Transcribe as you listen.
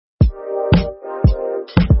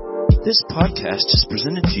This podcast is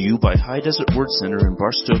presented to you by High Desert Word Center in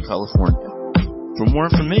Barstow, California. For more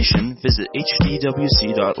information, visit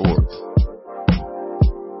hdwc.org.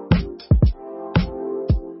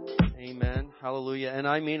 Amen. Hallelujah. And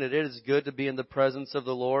I mean it. It is good to be in the presence of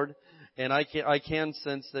the Lord. And I can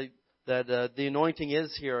sense that the anointing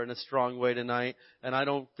is here in a strong way tonight. And I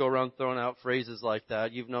don't go around throwing out phrases like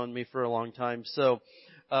that. You've known me for a long time. So,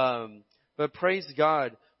 but praise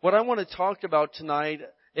God. What I want to talk about tonight,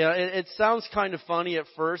 it sounds kind of funny at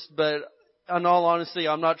first, but in all honesty,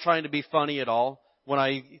 I'm not trying to be funny at all. When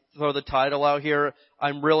I throw the title out here,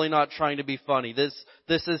 I'm really not trying to be funny. This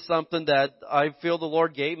is something that I feel the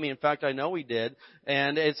Lord gave me. In fact, I know He did.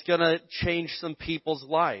 And it's going to change some people's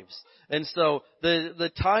lives. And so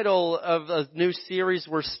the title of a new series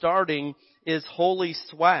we're starting is Holy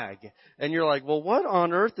Swag. And you're like, well, what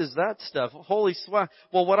on earth is that stuff? Holy Swag.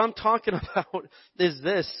 Well, what I'm talking about is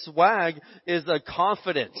this. Swag is a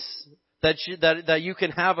confidence that you can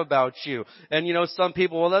have about you. And you know, some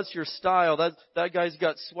people, well, that's your style. That guy's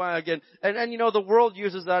got swag. And you know, the world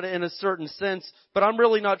uses that in a certain sense, but I'm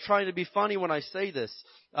really not trying to be funny when I say this.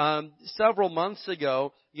 Several months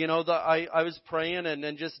ago, you know, I was praying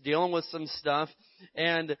and just dealing with some stuff,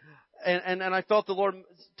 and I felt the Lord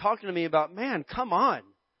talking to me about, man, come on.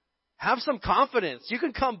 Have some confidence. You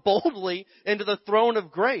can come boldly into the throne of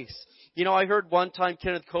grace. You know, I heard one time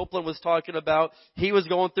Kenneth Copeland was talking about he was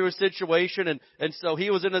going through a situation and so he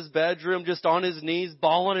was in his bedroom just on his knees,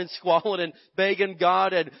 bawling and squalling and begging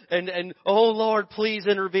God and oh Lord, please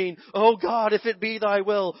intervene. Oh God, if it be thy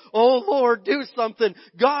will. Oh Lord, do something.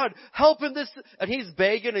 God, help in this. And he's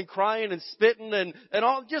begging and crying and spitting and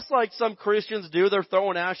all, just like some Christians do. They're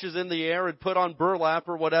throwing ashes in the air and put on burlap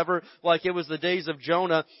or whatever, like it was the days of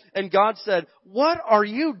Jonah. And God said, what are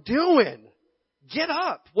you doing? Get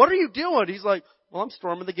up. What are you doing? He's like, well, I'm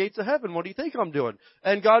storming the gates of heaven. What do you think I'm doing?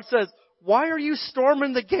 And God says, why are you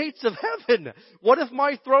storming the gates of heaven? What if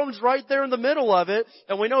my throne's right there in the middle of it?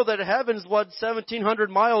 And we know that heaven's 1,700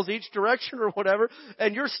 miles each direction or whatever.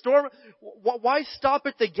 And you're storming. Why stop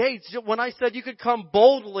at the gates? When I said you could come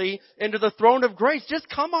boldly into the throne of grace, just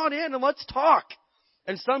come on in and let's talk.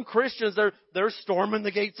 And some Christians, they're storming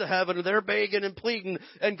the gates of heaven and they're begging and pleading.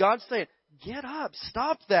 And God's saying, get up.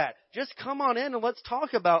 Stop that. Just come on in and let's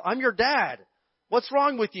talk about, I'm your dad. What's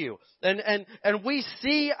wrong with you? And we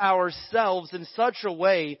see ourselves in such a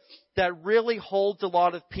way that really holds a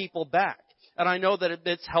lot of people back. And I know that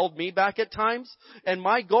it's held me back at times. And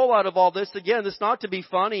my goal out of all this, again, is not to be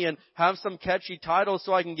funny and have some catchy title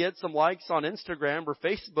so I can get some likes on Instagram or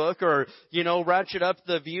Facebook or, you know, ratchet up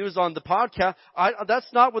the views on the podcast.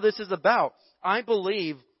 That's not what this is about. I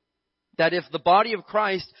believe that if the body of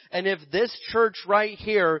Christ and if this church right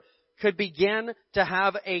here could begin to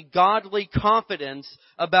have a godly confidence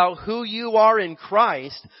about who you are in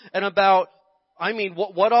Christ and about, I mean,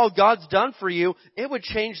 what all God's done for you, it would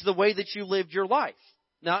change the way that you lived your life.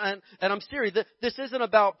 Now, and I'm serious. This isn't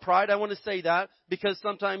about pride. I want to say that because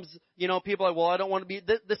sometimes, you know, people are like, well, I don't want to be,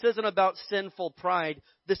 this isn't about sinful pride.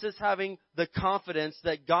 This is having the confidence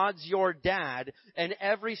that God's your dad, and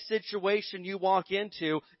every situation you walk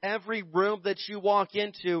into, every room that you walk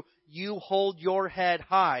into, you hold your head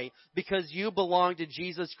high because you belong to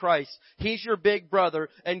Jesus Christ. He's your big brother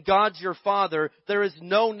and God's your father. There is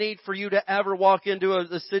no need for you to ever walk into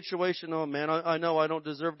a situation, oh man, I know I don't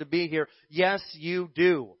deserve to be here. Yes, you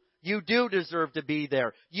do. You do deserve to be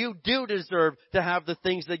there. You do deserve to have the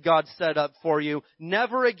things that God set up for you.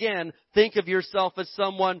 Never again think of yourself as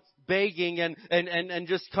someone begging and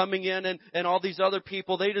just coming in and all these other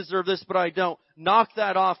people, they deserve this, but I don't. Knock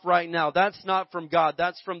that off right now. That's not from God.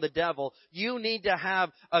 That's from the devil. You need to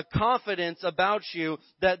have a confidence about you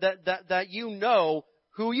that you know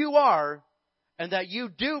who you are and that you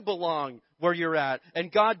do belong where you're at.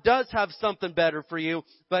 And God does have something better for you.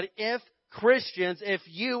 But if Christians, if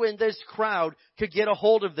you in this crowd could get a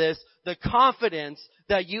hold of this, the confidence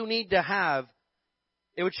that you need to have,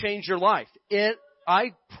 it would change your life.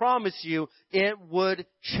 I promise you, it would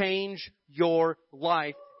change your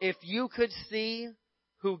life. If you could see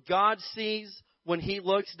who God sees when He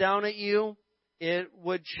looks down at you, it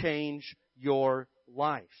would change your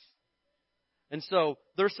life. And so,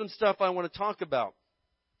 there's some stuff I want to talk about.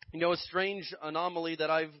 You know, a strange anomaly that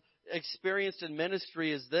I've experienced in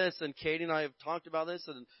ministry is this, and Katie and I have talked about this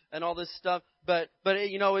and all this stuff. But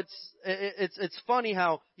you know, it's funny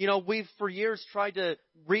how, you know, we've for years tried to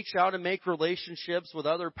reach out and make relationships with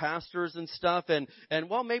other pastors and stuff, and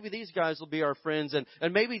well, maybe these guys will be our friends,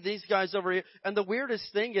 and maybe these guys over here. And the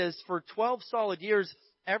weirdest thing is, for 12 solid years,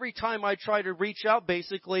 every time I try to reach out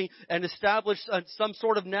basically and establish some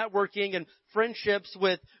sort of networking and friendships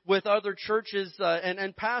with other churches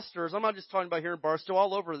and pastors, I'm not just talking about here in Barstow,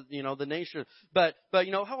 all over, the nation, but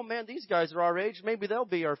oh man, these guys are our age, maybe they'll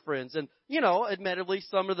be our friends. And, admittedly,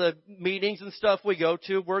 some of the meetings and stuff we go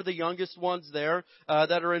to, we're the youngest ones there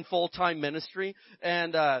that are in full-time ministry.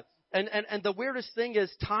 And the weirdest thing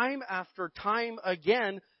is, time after time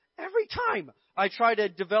again, every time I try to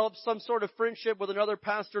develop some sort of friendship with another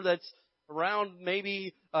pastor that's around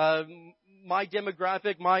maybe my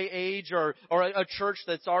demographic, my age, or a church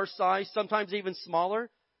that's our size, sometimes even smaller,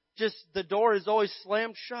 just the door is always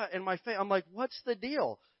slammed shut in my face. I'm like, what's the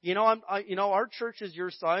deal? Our church is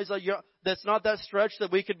your size. That's not that stretch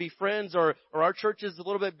that we could be friends, or our church is a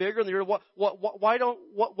little bit bigger than yours.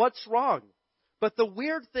 What's wrong? But the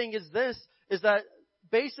weird thing is that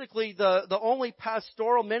basically the only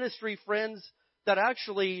pastoral ministry friends that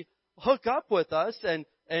actually hook up with us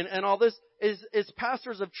and all this is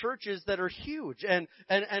pastors of churches that are huge. And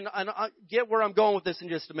I get where I'm going with this in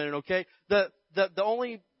just a minute, okay? The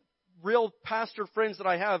only real pastor friends that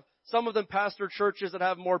I have, some of them pastor churches that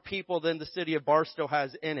have more people than the city of Barstow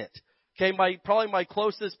has in it. Okay, probably my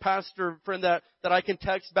closest pastor friend that I can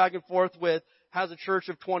text back and forth with has a church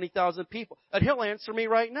of 20,000 people. And he'll answer me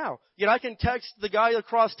right now. Yet I can text the guy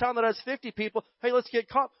across town that has 50 people, hey, let's get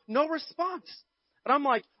caught. No response. And I'm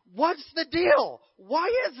like, what's the deal? Why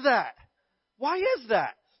is that? Why is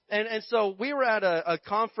that? And so we were at a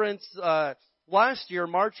conference last year,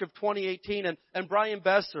 March of 2018, and Brian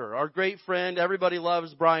Besser, our great friend, everybody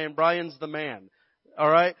loves Brian. Brian's the man. All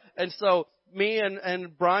right? And so me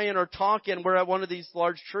and Brian are talking. We're at one of these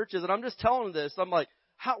large churches, and I'm just telling him this. I'm like,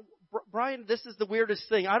 Brian, this is the weirdest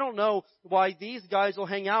thing. I don't know why these guys will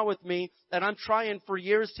hang out with me, and I'm trying for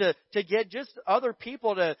years to get just other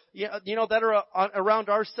people to, that are around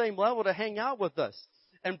our same level to hang out with us.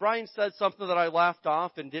 And Brian said something that I laughed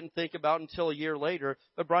off and didn't think about until a year later.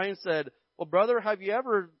 But Brian said, well, brother, have you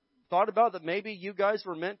ever thought about that maybe you guys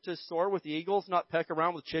were meant to soar with the eagles, not peck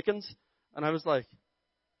around with chickens? And I was like,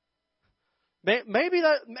 maybe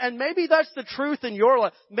that's the truth in your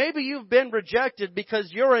life. Maybe you've been rejected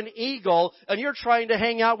because you're an eagle and you're trying to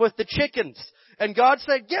hang out with the chickens. And God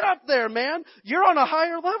said, get up there, man. You're on a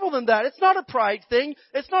higher level than that. It's not a pride thing.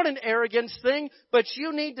 It's not an arrogance thing. But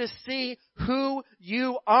you need to see who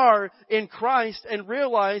you are in Christ and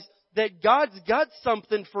realize that God's got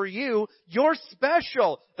something for you. You're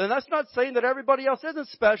special. And that's not saying that everybody else isn't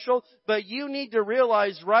special, but you need to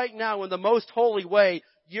realize right now in the most holy way,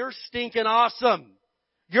 you're stinking awesome.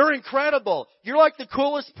 You're incredible. You're like the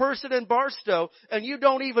coolest person in Barstow, and you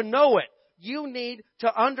don't even know it. You need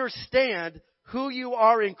to understand who you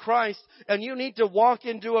are in Christ, and you need to walk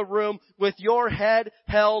into a room with your head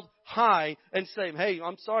held high and say, hey,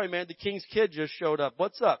 I'm sorry, man, the king's kid just showed up.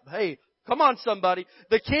 What's up? Hey, come on, somebody.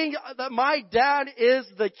 My dad is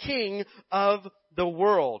the king of the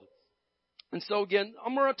world. And so again,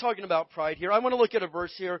 we're not talking about pride here. I want to look at a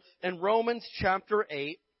verse here in Romans chapter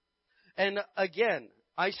 8. And again,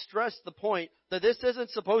 I stress the point that this isn't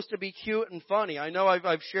supposed to be cute and funny. I know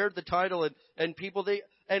I've shared the title and people,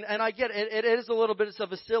 and I get it. It is a little bit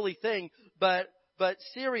of a silly thing, but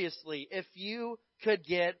seriously, if you could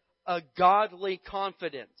get a godly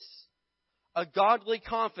confidence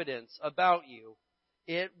about you,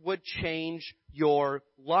 it would change your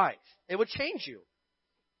life. It would change you.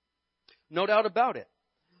 No doubt about it.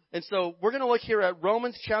 And so we're going to look here at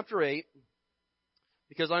Romans chapter 8,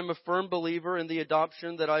 because I'm a firm believer in the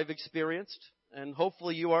adoption that I've experienced, and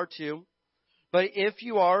hopefully you are too. But if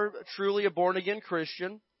you are truly a born-again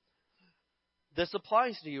Christian, this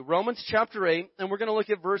applies to you. Romans chapter 8, and we're going to look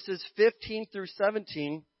at verses 15 through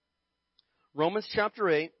 17. Romans chapter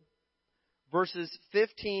 8, verses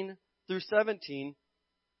 15 through 17.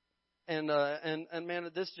 And man,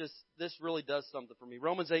 this really does something for me.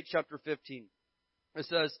 Romans 8, chapter 15. It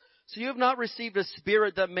says, so you have not received a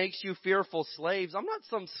spirit that makes you fearful slaves. I'm not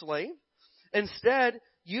some slave. Instead,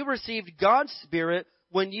 you received God's Spirit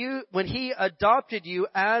when He adopted you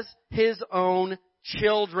as His own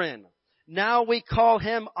children. Now we call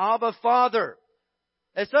Him Abba Father.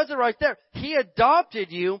 It says it right there. He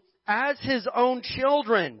adopted you as His own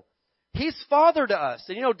children. He's Father to us.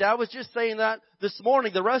 And Dad was just saying that this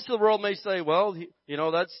morning. The rest of the world may say, well,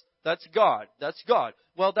 that's God. That's God.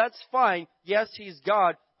 Well, that's fine. Yes, He's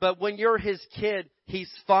God. But when you're His kid,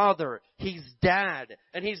 He's Father. He's Dad.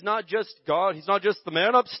 And He's not just God. He's not just the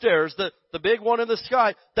man upstairs, the big one in the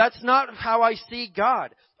sky. That's not how I see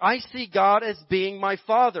God. I see God as being my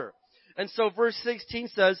Father. And so verse 16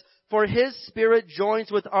 says, for His Spirit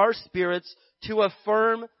joins with our spirits to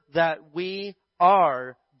affirm that we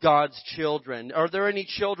are God's children. Are there any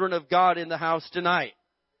children of God in the house tonight?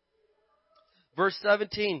 Verse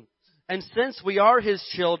 17. And since we are His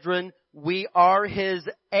children, we are His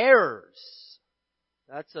heirs.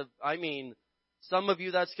 Some of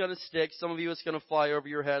you that's going to stick. Some of you it's going to fly over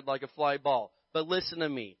your head like a fly ball. But listen to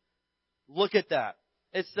me. Look at that.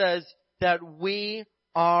 It says that we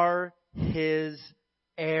are His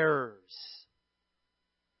heirs.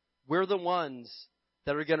 We're the ones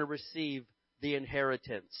that are going to receive the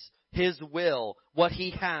inheritance. His will, what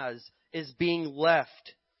He has, is being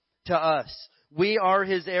left to us. We are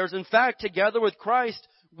His heirs. In fact, together with Christ,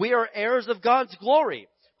 we are heirs of God's glory.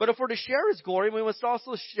 But if we're to share His glory, we must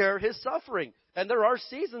also share His suffering. And there are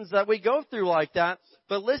seasons that we go through like that.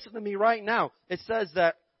 But listen to me right now. It says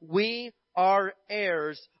that we are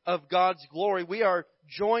heirs of God's glory. We are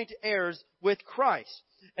joint heirs with Christ.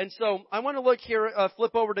 And so I want to look here,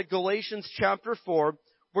 flip over to Galatians chapter 4.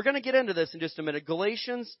 We're going to get into this in just a minute.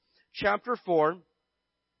 Galatians chapter 4.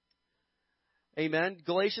 Amen.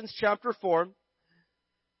 Galatians chapter 4.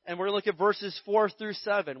 And we're going to look at verses 4 through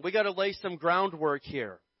 7. We got to lay some groundwork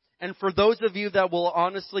here. And for those of you that will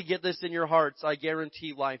honestly get this in your hearts, I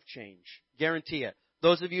guarantee life change. Guarantee it.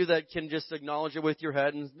 Those of you that can just acknowledge it with your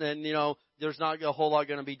head and then, there's not a whole lot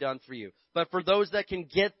going to be done for you. But for those that can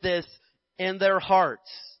get this in their hearts,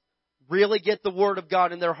 really get the Word of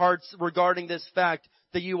God in their hearts regarding this fact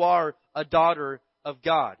that you are a daughter of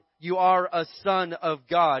God. You are a son of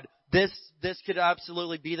God. This could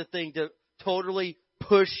absolutely be the thing to totally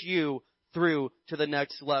push you through to the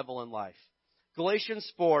next level in life. Galatians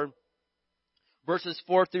 4, verses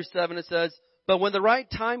 4 through 7, it says, But when the right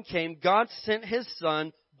time came, God sent His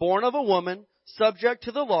Son, born of a woman, subject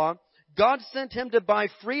to the law. God sent Him to buy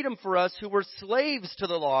freedom for us who were slaves to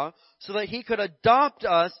the law, so that He could adopt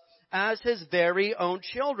us as His very own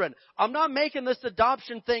children. I'm not making this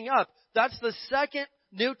adoption thing up. That's the second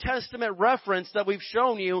New Testament reference that we've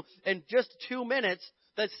shown you in just 2 minutes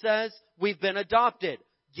that says we've been adopted.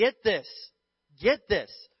 Get this. Get this.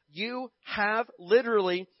 You have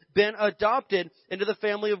literally been adopted into the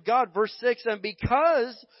family of God. Verse 6, and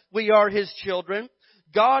because we are His children,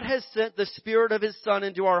 God has sent the Spirit of His Son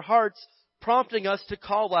into our hearts, prompting us to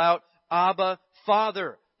call out, Abba,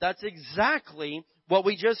 Father. That's exactly what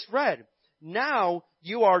we just read. Now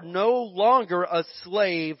you are no longer a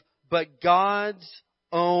slave, but God's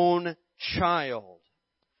own child.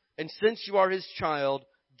 And since you are His child,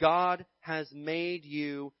 God has made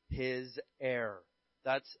you His heir.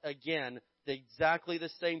 That's, again, exactly the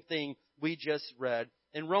same thing we just read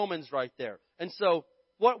in Romans right there. And so,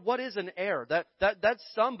 what is an heir? That's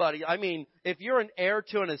somebody. If you're an heir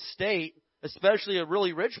to an estate, especially a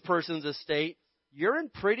really rich person's estate, you're in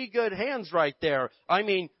pretty good hands right there.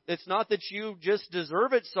 It's not that you just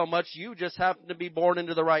deserve it so much, you just happen to be born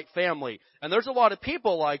into the right family. And there's a lot of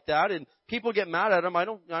people like that, and people get mad at them. I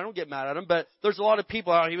don't get mad at them, but there's a lot of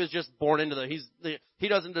people, he was just born into he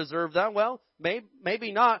doesn't deserve that. Well,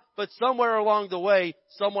 maybe not, but somewhere along the way,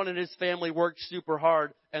 someone in his family worked super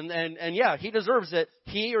hard, and yeah, he deserves it.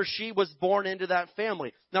 He or she was born into that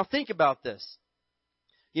family. Now think about this.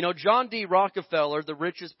 John D. Rockefeller, the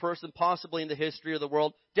richest person possibly in the history of the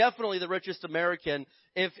world, definitely the richest American,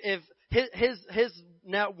 if his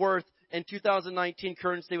net worth in 2019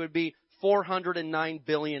 currency would be $409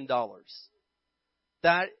 billion.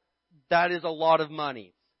 That is a lot of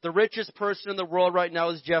money. The richest person in the world right now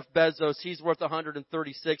is Jeff Bezos. He's worth $136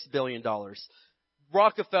 billion.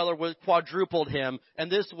 Rockefeller quadrupled him, and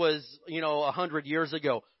this was, 100 years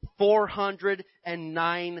ago.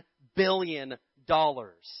 $409 billion.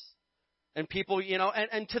 And people,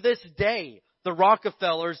 and to this day, the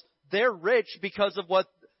Rockefellers, they're rich because of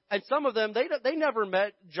and some of them, they never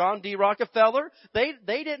met John D. Rockefeller. They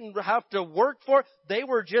didn't have to work for it. They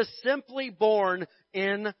were just simply born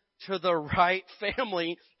into the right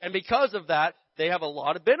family. And because of that, they have a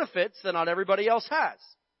lot of benefits that not everybody else has.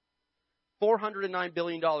 $409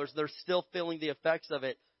 billion. They're still feeling the effects of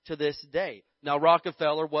it to this day. Now,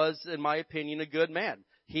 Rockefeller was, in my opinion, a good man.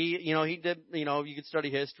 He did, you could study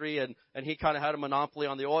history and he kind of had a monopoly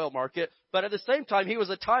on the oil market. But at the same time, he was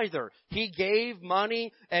a tither. He gave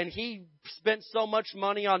money and he spent so much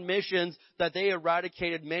money on missions that they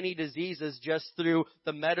eradicated many diseases just through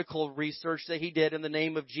the medical research that he did in the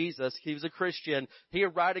name of Jesus. He was a Christian. He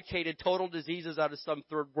eradicated total diseases out of some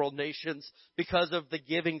third world nations because of the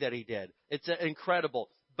giving that he did. It's incredible.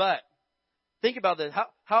 But think about this.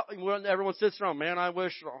 How when everyone sits around, man, I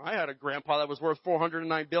wish I had a grandpa that was worth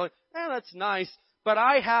 $409 billion. That's nice. But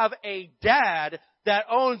I have a dad that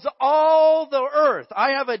owns all the earth.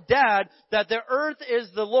 I have a dad that the earth is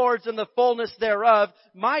the Lord's and the fullness thereof.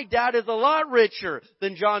 My dad is a lot richer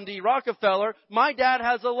than John D. Rockefeller. My dad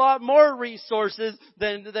has a lot more resources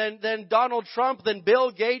than Donald Trump, than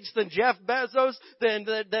Bill Gates, than Jeff Bezos,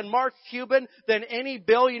 than Mark Cuban, than any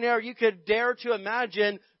billionaire you could dare to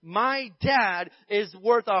imagine. My dad is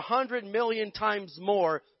worth 100 million times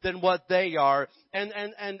more than what they are. And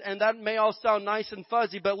that may all sound nice and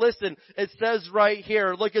fuzzy, but listen, it says right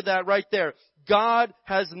here, look at that right there. God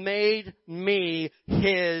has made me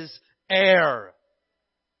His heir.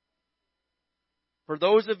 For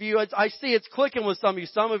those of you, I see it's clicking with some of you.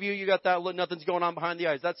 Some of you, you got that, nothing's going on behind the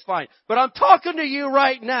eyes. That's fine. But I'm talking to you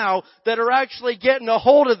right now that are actually getting a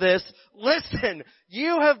hold of this. Listen,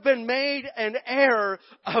 you have been made an heir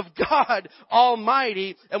of God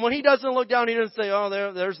Almighty. And when He doesn't look down, He doesn't say,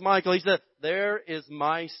 oh, there's Michael. He said, there is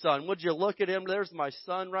my son. Would you look at him? There's my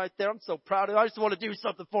son right there. I'm so proud of him. I just want to do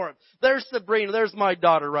something for him. There's Sabrina. There's my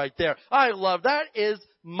daughter right there. I love that. Is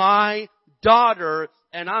my daughter.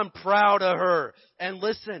 And I'm proud of her. And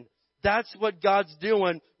listen, that's what God's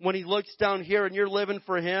doing when He looks down here and you're living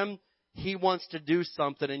for Him. He wants to do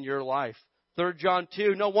something in your life. 3 John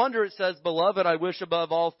 2, no wonder it says, Beloved, I wish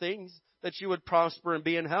above all things that you would prosper and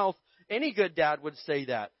be in health. Any good dad would say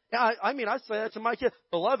that. Yeah, I say that to my kid.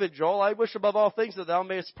 Beloved, Joel, I wish above all things that thou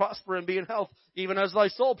mayest prosper and be in health, even as thy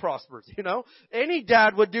soul prospers. You know, any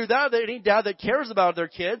dad would do that. Any dad that cares about their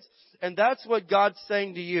kids. And that's what God's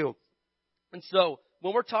saying to you. And so,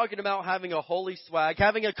 when we're talking about having a holy swag,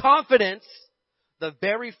 having a confidence, the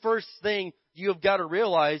very first thing you've got to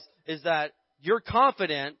realize is that you're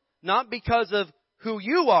confident not because of who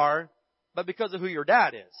you are, but because of who your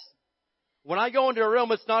dad is. When I go into a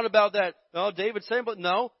room, it's not about that, oh, David's saying, but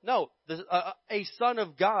no. A son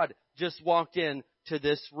of God just walked into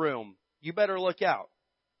this room. You better look out.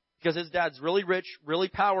 Because his dad's really rich, really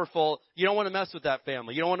powerful. You don't want to mess with that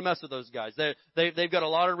family. You don't want to mess with those guys. They've got a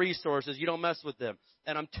lot of resources. You don't mess with them.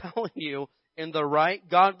 And I'm telling you, in the right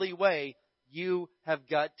godly way, you have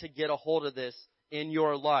got to get a hold of this in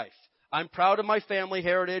your life. I'm proud of my family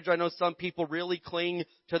heritage. I know some people really cling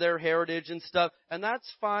to their heritage and stuff. And that's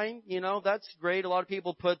fine. You know, that's great. A lot of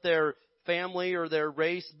people put their family or their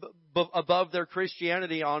race above their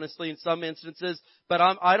Christianity, honestly, in some instances. But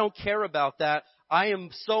I don't care about that. I am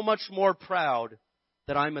so much more proud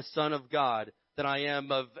that I'm a son of God than I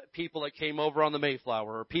am of people that came over on the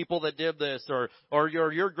Mayflower, or people that did this, or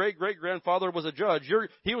your great-great-grandfather was a judge.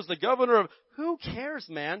 He was the governor of... Who cares,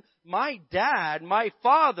 man? My dad, my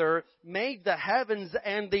father, made the heavens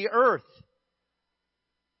and the earth.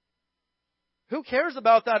 Who cares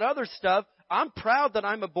about that other stuff? I'm proud that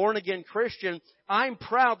I'm a born-again Christian. I'm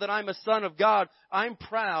proud that I'm a son of God. I'm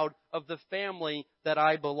proud of the family that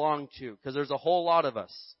I belong to, because there's a whole lot of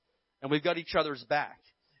us, and we've got each other's back.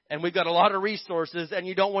 And we've got a lot of resources, and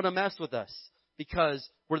you don't want to mess with us because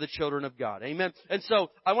we're the children of God. Amen. And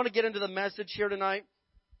so I want to get into the message here tonight,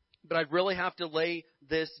 but I really have to lay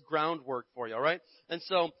this groundwork for you, all right? And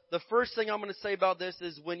so the first thing I'm going to say about this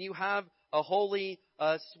is when you have a holy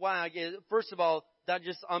swag, first of all,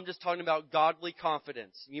 I'm just talking about godly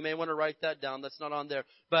confidence. You may want to write that down. That's not on there.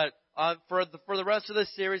 But for the rest of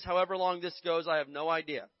this series, however long this goes, I have no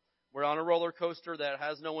idea. We're on a roller coaster that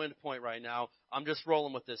has no end point right now. I'm just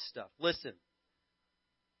rolling with this stuff. Listen,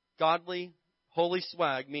 godly, holy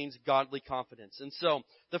swag means godly confidence. And so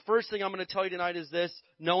the first thing I'm going to tell you tonight is this: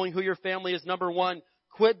 knowing who your family is. Number one,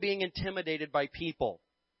 quit being intimidated by people.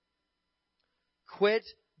 Quit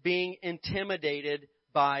being intimidated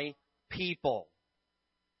by people.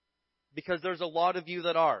 Because there's a lot of you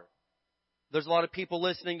that are. There's a lot of people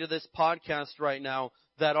listening to this podcast right now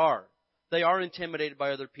that are. They are intimidated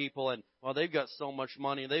by other people, and, well, they've got so much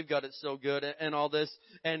money, they've got it so good, and all this.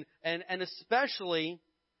 And especially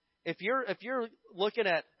if you're looking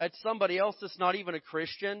at somebody else that's not even a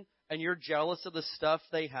Christian, and you're jealous of the stuff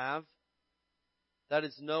they have, that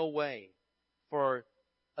is no way for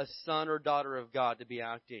a son or daughter of God to be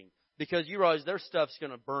acting. Because you realize their stuff's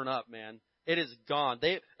going to burn up, man. It is gone.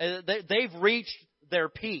 They've reached their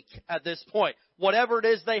peak at this point. Whatever it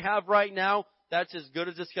is they have right now, that's as good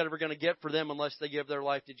as it's ever going to get for them unless they give their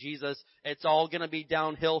life to Jesus. It's all going to be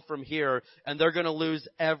downhill from here, and they're going to lose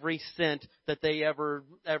every cent that they ever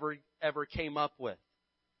came up with.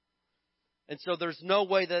 And so there's no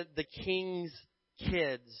way that the king's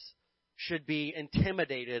kids should be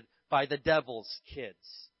intimidated by the devil's kids.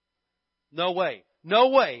 No way. No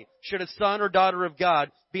way should a son or daughter of God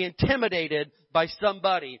be intimidated by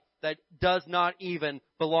somebody that does not even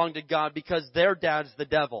belong to God, because their dad's the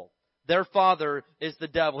devil. Their father is the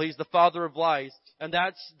devil. He's the father of lies. And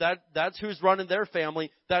that's who's running their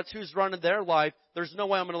family. That's who's running their life. There's no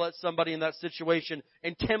way I'm going to let somebody in that situation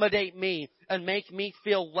intimidate me and make me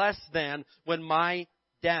feel less than when my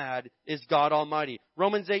dad is God Almighty.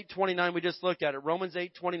 Romans 8:29, we just looked at it. Romans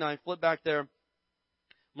 8:29, flip back there. I'm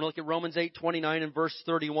going to look at Romans 8:29 and verse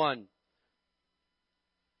 31.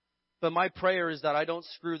 But my prayer is that I don't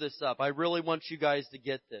screw this up. I really want you guys to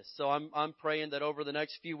get this. So I'm praying that over the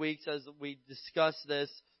next few weeks as we discuss this,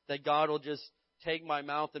 that God will just take my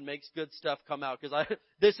mouth and makes good stuff come out. Because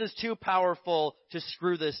this is too powerful to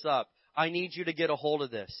screw this up. I need you to get a hold of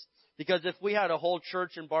this. Because if we had a whole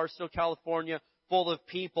church in Barstow, California, full of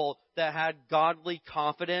people that had godly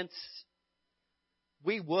confidence,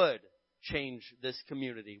 we would change this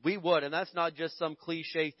community. We would. And that's not just some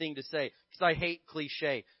cliche thing to say. Because I hate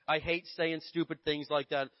cliche. I hate saying stupid things like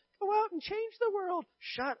that. Go out and change the world.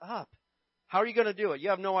 Shut up. How are you going to do it? You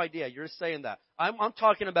have no idea. You're just saying that. I'm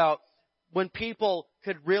talking about when people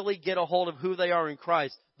could really get a hold of who they are in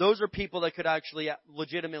Christ. Those are people that could actually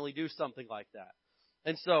legitimately do something like that.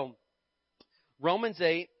 And so, Romans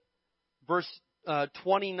 8, verse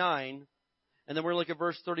 29, and then we're going to look at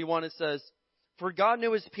verse 31. It says, for God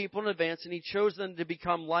knew His people in advance, and He chose them to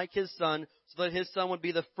become like His Son, so that His Son would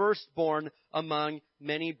be the firstborn among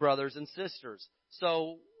many brothers and sisters.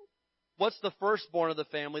 So, what's the firstborn of the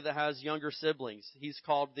family that has younger siblings? He's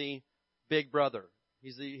called the big brother.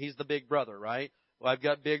 He's the big brother, right? Well, I've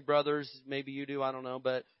got big brothers. Maybe you do. I don't know.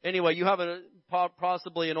 But anyway, you have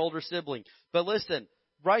possibly an older sibling. But listen,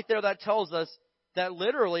 right there that tells us that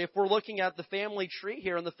literally, if we're looking at the family tree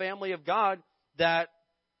here in the family of God, that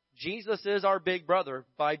Jesus is our big brother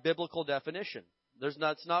by biblical definition.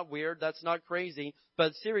 That's not weird. That's not crazy.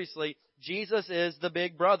 But seriously, Jesus is the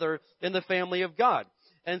big brother in the family of God.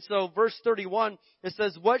 And so verse 31, it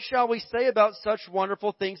says, what shall we say about such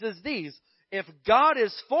wonderful things as these? If God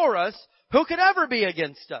is for us, who could ever be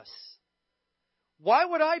against us? Why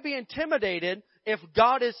would I be intimidated if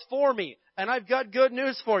God is for me? And I've got good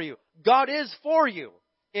news for you. God is for you.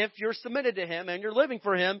 If you're submitted to Him and you're living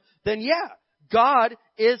for Him, then yeah, God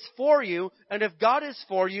is for you. And if God is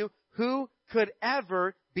for you, who could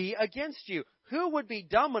ever be against you? Who would be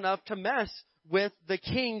dumb enough to mess with the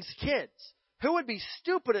king's kids? Who would be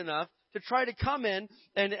stupid enough to try to come in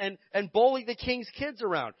and bully the king's kids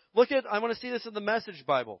around? I want to see this in the Message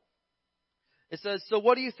Bible. It says, so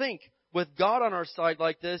what do you think? With God on our side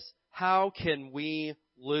like this, how can we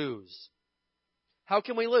lose? How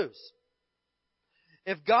can we lose?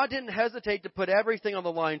 If God didn't hesitate to put everything on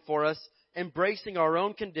the line for us, embracing our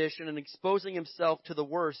own condition and exposing Himself to the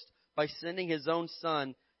worst by sending His own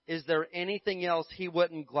Son, is there anything else He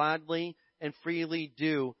wouldn't gladly and freely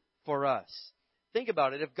do for us? Think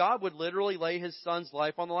about it. If God would literally lay His Son's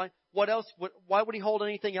life on the line, why would He hold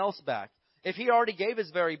anything else back? If He already gave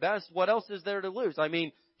His very best, what else is there to lose? I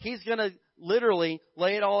mean, He's going to literally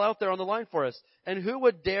lay it all out there on the line for us. And who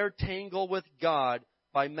would dare tangle with God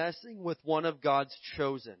by messing with one of God's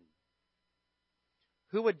chosen?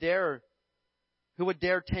 Who would dare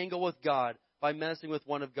tangle with God by messing with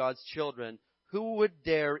one of God's children? Who would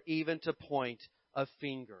dare even to point a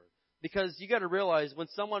finger? Because you got to realize, when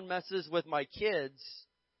someone messes with my kids,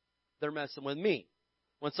 they're messing with me.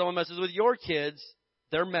 When someone messes with your kids,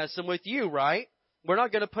 they're messing with you, right? We're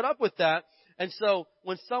not going to put up with that. And so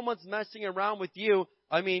when someone's messing around with you,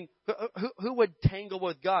 I mean, who would tangle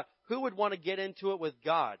with God? Who would want to get into it with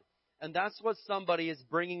God? And that's what somebody is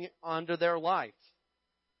bringing onto their life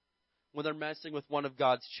when they're messing with one of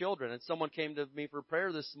God's children. And someone came to me for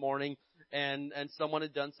prayer this morning, and someone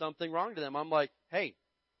had done something wrong to them. I'm like, hey,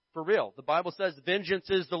 for real, the Bible says vengeance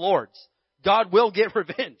is the Lord's. God will get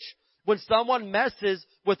revenge. When someone messes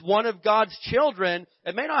with one of God's children,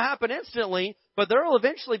 it may not happen instantly, but there will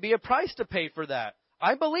eventually be a price to pay for that.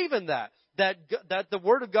 I believe in that. That the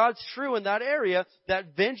Word of God's true in that area,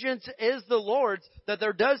 that vengeance is the Lord's, that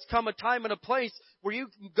there does come a time and a place where you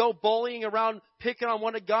can go bullying around, picking on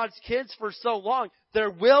one of God's kids for so long. There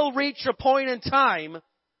will reach a point in time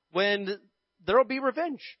when there will be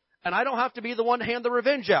revenge. And I don't have to be the one to hand the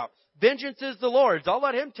revenge out. Vengeance is the Lord's. I'll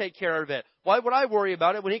let Him take care of it. Why would I worry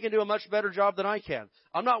about it when He can do a much better job than I can?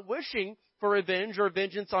 I'm not wishing for revenge or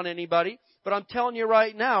vengeance on anybody, but I'm telling you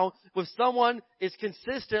right now, if someone is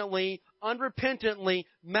consistently, unrepentantly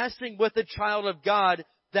messing with a child of God,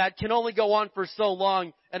 that can only go on for so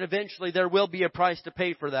long, and eventually there will be a price to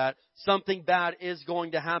pay for that. Something bad is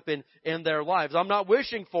going to happen in their lives. I'm not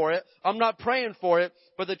wishing for it. I'm not praying for it.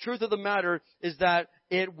 But the truth of the matter is that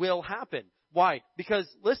it will happen. Why? Because,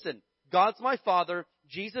 listen, God's my Father.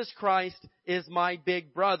 Jesus Christ is my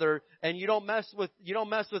big brother. And you don't mess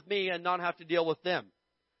with me and not have to deal with them.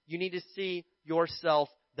 You need to see yourself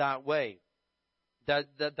that way.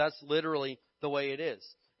 That's literally the way it is.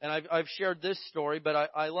 And I've shared this story, but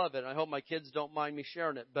I love it. I hope my kids don't mind me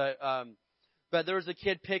sharing it. But there was a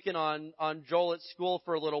kid picking on Joel at school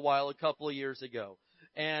for a little while a couple of years ago.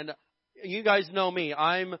 And you guys know me.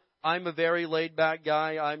 I'm a very laid back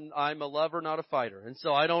guy. I'm a lover, not a fighter. And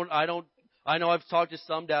so I know I've talked to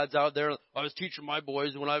some dads out there. I was teaching my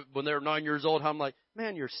boys when they were 9 years old. I'm like,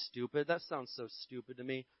 man, you're stupid. That sounds so stupid to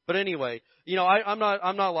me. But anyway, I'm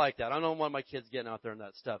not like that. I don't want my kids getting out there and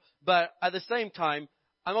that stuff. But at the same time,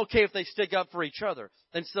 I'm okay if they stick up for each other.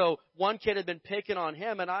 And so one kid had been picking on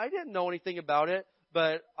him, and I didn't know anything about it.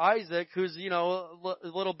 But Isaac, who's a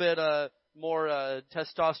little bit more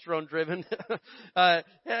testosterone driven,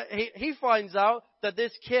 he finds out that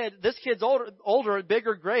this kid's older,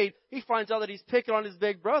 bigger grade. He finds out that he's picking on his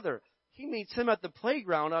big brother. He meets him at the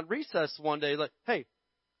playground on recess one day. Like, hey,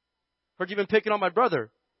 heard you've been picking on my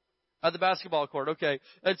brother at the basketball court. Okay,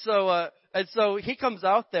 and so he comes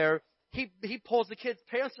out there. He pulls the kid's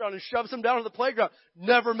pants down and shoves him down on the playground.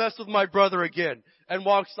 Never mess with my brother again. And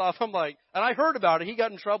walks off. I'm like, and I heard about it. He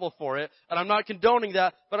got in trouble for it. And I'm not condoning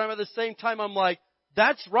that. But at the same time, I'm like,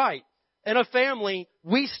 that's right. In a family,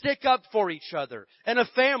 we stick up for each other. In a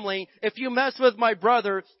family, if you mess with my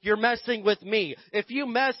brother, you're messing with me. If you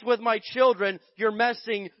mess with my children, you're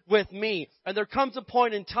messing with me. And there comes a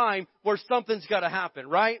point in time where something's got to happen,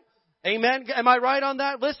 right? Amen? Am I right on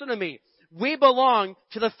that? Listen to me. We belong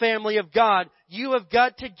to the family of God. You have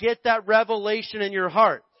got to get that revelation in your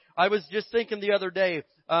heart. I was just thinking the other day,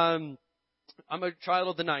 I'm a child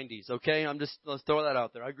of the 90s, okay? Let's throw that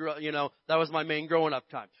out there. I grew up, that was my main growing up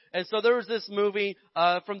time. And so there was this movie,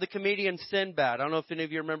 from the comedian Sinbad. I don't know if any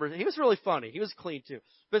of you remember. He was really funny. He was clean too.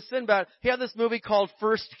 But Sinbad, he had this movie called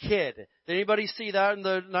First Kid. Did anybody see that in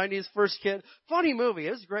the 90s, First Kid? Funny movie.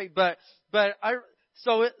 It was great.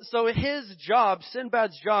 So his job,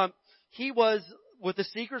 Sinbad's job, he was with the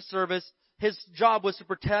Secret Service. His job was to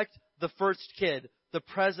protect the first kid, the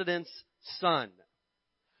president's son.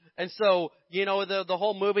 And so, the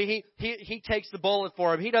whole movie, he takes the bullet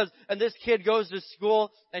for him. He does, and this kid goes to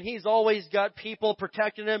school, and he's always got people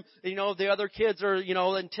protecting him. The other kids are,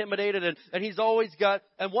 intimidated, and he's always got,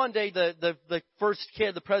 and one day the first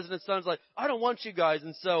kid, the president's son's like, I don't want you guys.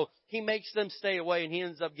 And so he makes them stay away, and he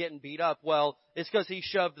ends up getting beat up. Well, it's because he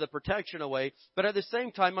shoved the protection away. But at the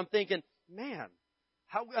same time, I'm thinking, man,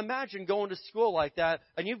 imagine going to school like that,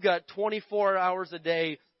 and you've got 24 hours a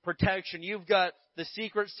day protection. You've got the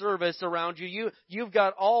Secret Service around you. You've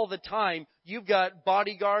got all the time. You've got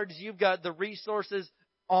bodyguards. You've got the resources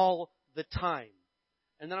all the time.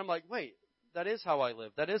 And then I'm like, wait, that is how I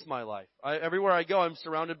live. That is my life. Everywhere I go, I'm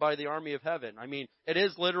surrounded by the army of heaven. I mean, it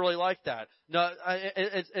is literally like that. No,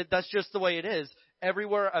 that's just the way it is.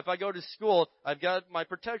 Everywhere, if I go to school, I've got my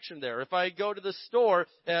protection there. If I go to the store,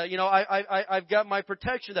 I've got my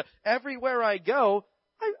protection there. Everywhere I go,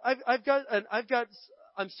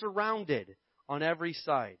 I'm surrounded on every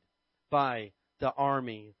side by the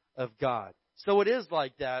army of God. So it is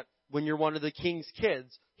like that when you're one of the king's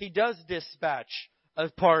kids. He does dispatch a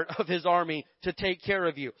part of his army to take care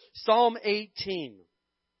of you. Psalm 18.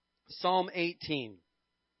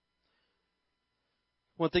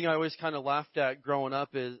 One thing I always kind of laughed at growing up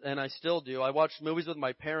is, and I still do, I watched movies with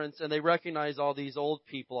my parents, and they recognize all these old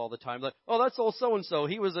people all the time. Like, oh, that's old so-and-so.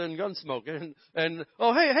 He was in Gunsmoke. And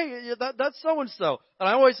oh, hey, that's so-and-so. And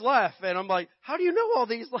I always laugh, and I'm like, how do you know all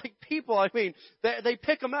these, people? I mean, they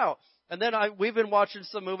pick them out. And then we've been watching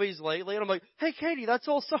some movies lately, and I'm like, hey, Katie, that's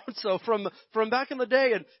old so-and-so from back in the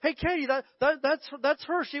day. And hey, Katie, that's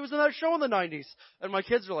her. She was in that show in the 90s. And my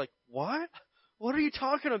kids are like, what? What are you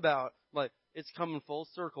talking about? I'm like, it's coming full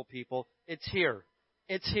circle, people. It's here.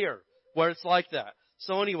 It's here where it's like that.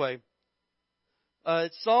 So anyway,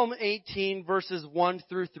 Psalm 18 verses 1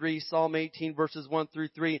 through 3. Psalm 18 verses 1 through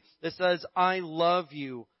 3. It says, I love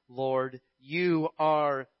you, Lord. You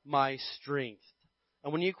are my strength.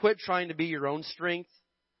 And when you quit trying to be your own strength,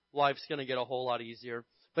 life's going to get a whole lot easier.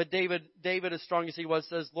 But David, as strong as he was,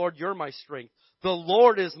 says, Lord, you're my strength. The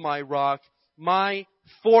Lord is my rock, my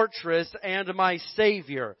fortress, and my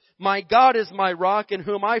Savior. My God is my rock in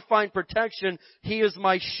whom I find protection. He is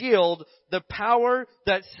my shield, the power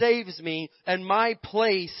that saves me, and my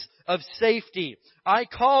place of safety. I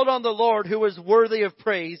called on the Lord who is worthy of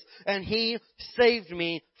praise, and He saved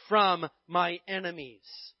me from my enemies.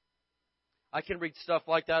 I can read stuff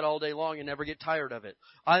like that all day long and never get tired of it.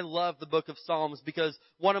 I love the book of Psalms because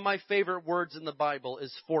one of my favorite words in the Bible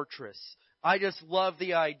is fortress. I just love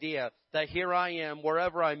the idea that here I am,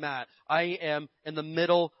 wherever I'm at, I am in the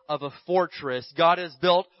middle of a fortress. God has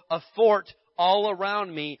built a fort all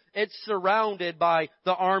around me. It's surrounded by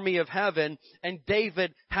the army of heaven. And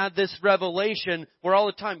David had this revelation where all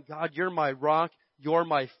the time, God, you're my rock. You're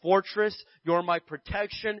my fortress. You're my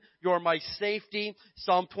protection. You're my safety.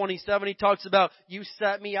 Psalm 27, he talks about, you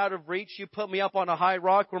set me out of reach. You put me up on a high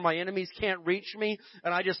rock where my enemies can't reach me.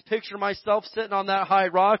 And I just picture myself sitting on that high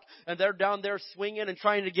rock and they're down there swinging and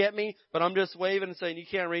trying to get me. But I'm just waving and saying, you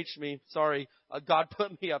can't reach me. Sorry. God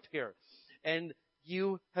put me up here. And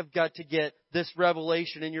you have got to get this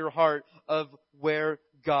revelation in your heart of where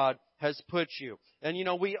God has put you. And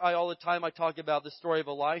all the time I talk about the story of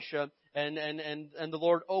Elisha and the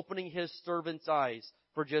Lord opening his servant's eyes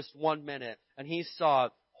for just 1 minute. And he saw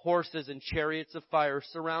horses and chariots of fire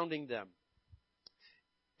surrounding them.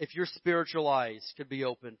 If your spiritual eyes could be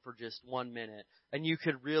opened for just 1 minute and you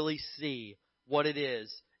could really see what it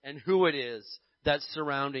is and who it is that's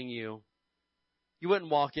surrounding you, you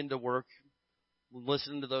wouldn't walk into work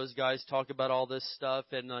listening to those guys talk about all this stuff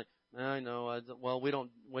and like, I know,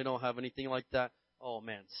 we don't have anything like that. Oh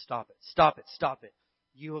man, stop it.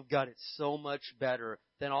 You have got it so much better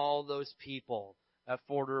than all those people at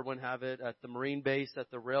Fort Irwin have it, at the Marine base,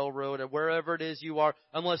 at the railroad, at wherever it is you are,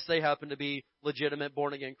 unless they happen to be legitimate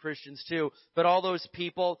born-again Christians too. But all those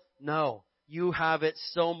people, no, you have it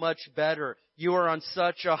so much better. You are on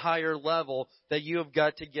such a higher level that you have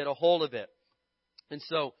got to get a hold of it. And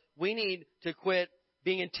so we need to quit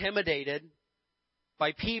being intimidated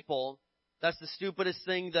by people. That's the stupidest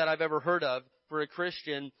thing that I've ever heard of for a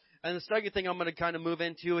Christian. And the second thing I'm going to kind of move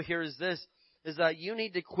into here is this, is that you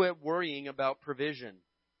need to quit worrying about provision.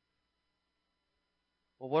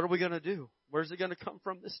 Well, what are we going to do? Where's it going to come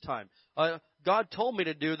from this time? God told me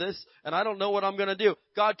to do this, and I don't know what I'm going to do.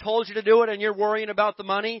 God told you to do it, and you're worrying about the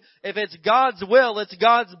money. If it's God's will, it's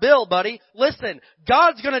God's bill, buddy. Listen,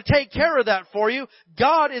 God's going to take care of that for you.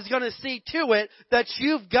 God is going to see to it that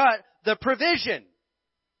you've got the provision.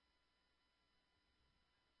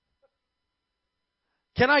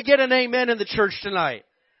 Can I get an amen in the church tonight?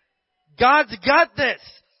 God's got this.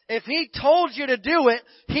 If He told you to do it,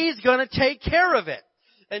 He's going to take care of it.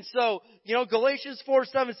 And so, Galatians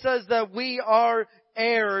 4:7 says that we are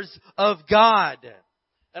heirs of God.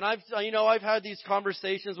 And I've had these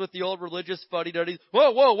conversations with the old religious fuddy-duddies.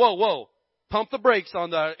 Whoa. Pump the brakes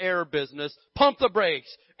on that air business. Pump the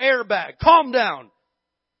brakes. Airbag. Calm down.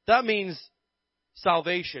 That means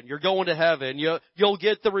salvation. You're going to heaven. You'll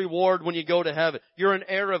get the reward when you go to heaven. You're an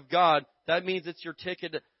heir of God. That means it's your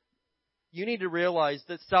ticket. You need to realize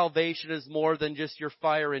that salvation is more than just your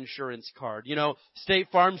fire insurance card. State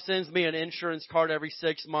Farm sends me an insurance card every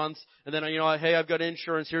 6 months, and then, hey, I've got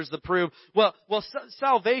insurance, here's the proof. Well,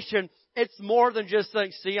 salvation, it's more than just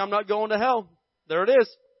saying, see, I'm not going to hell. There it is.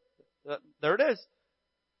 There it is.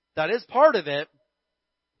 That is part of it,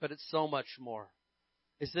 but it's so much more.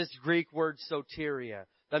 It's this Greek word soteria.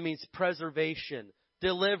 That means preservation,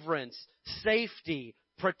 deliverance, safety,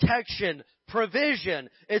 protection, provision.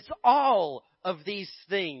 It's all of these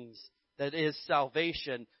things that is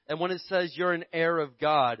salvation. And when it says you're an heir of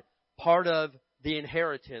God, part of the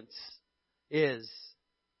inheritance is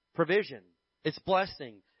provision. It's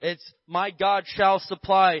blessing. It's my God shall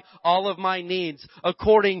supply all of my needs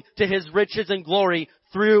according to His riches and glory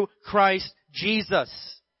through Christ Jesus.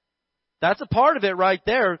 That's a part of it right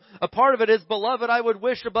there. A part of it is, beloved, I would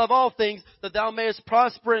wish above all things that thou mayest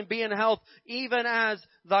prosper and be in health, even as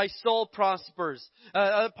thy soul prospers.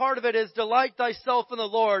 A part of it is, delight thyself in the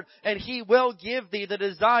Lord, and He will give thee the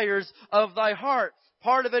desires of thy heart.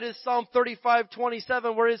 Part of it is Psalm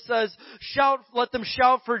 35:27, where it says, let them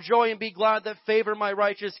shout for joy and be glad that favor my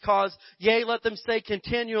righteous cause. Yea, let them say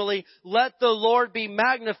continually, let the Lord be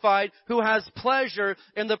magnified, who has pleasure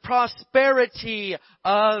in the prosperity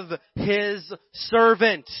of His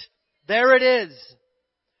servant. There it is.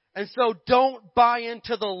 And so don't buy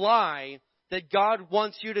into the lie that God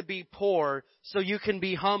wants you to be poor so you can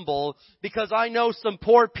be humble, because I know some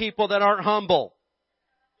poor people that aren't humble.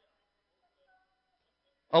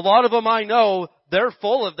 A lot of them I know, they've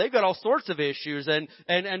got all sorts of issues,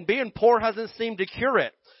 and being poor hasn't seemed to cure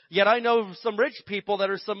it. Yet I know some rich people that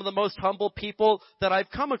are some of the most humble people that I've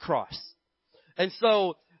come across. And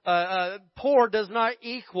so, poor does not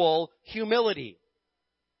equal humility.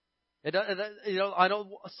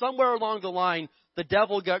 Somewhere along the line, the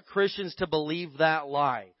devil got Christians to believe that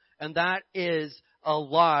lie. And that is a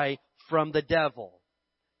lie from the devil.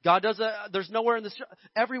 God there's nowhere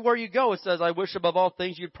everywhere you go it says, I wish above all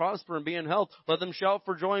things you'd prosper and be in health. Let them shout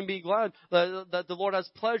for joy and be glad that the Lord has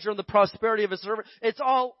pleasure in the prosperity of His servant. It's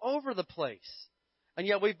all over the place. And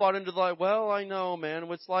yet we've bought into the lie, well, I know, man,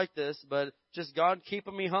 it's like this, but just God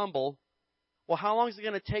keeping me humble. Well, how long is it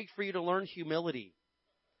going to take for you to learn humility?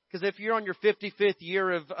 Because if you're on your 55th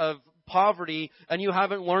year of poverty and you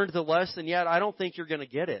haven't learned the lesson yet, I don't think you're going to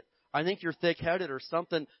get it. I think you're thick-headed or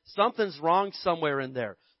something. Something's wrong somewhere in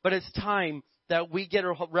there. But it's time that we get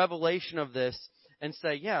a revelation of this and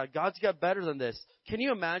say, yeah, God's got better than this. Can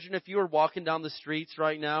you imagine if you were walking down the streets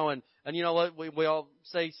right now and you know what, we all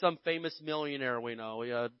say some famous millionaire we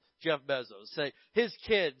know, Jeff Bezos, say his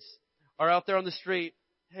kids are out there on the street.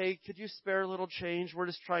 Hey, could you spare a little change? We're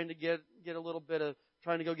just trying to get a little bit of,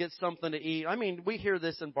 trying to go get something to eat. I mean, we hear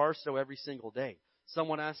this in Barstow every single day.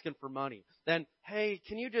 Someone asking for money. Then, hey,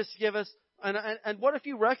 can you just give us, and what if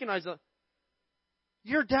you recognize that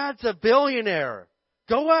your dad's a billionaire?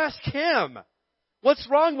 Go ask him. What's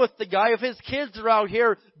wrong with the guy if his kids are out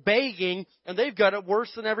here begging and they've got it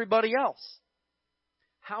worse than everybody else?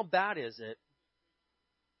 How bad is it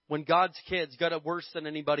when God's kids got it worse than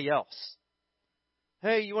anybody else?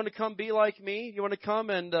 Hey, you want to come be like me? You want to come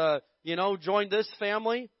and, join this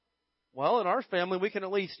family? Well, in our family, we can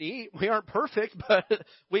at least eat. We aren't perfect, but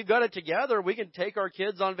we've got it together. We can take our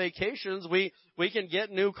kids on vacations. We can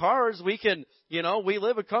get new cars. We can, we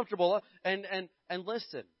live a comfortable life. And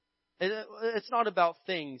listen, it's not about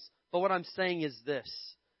things, but what I'm saying is this,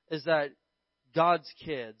 is that God's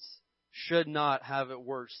kids should not have it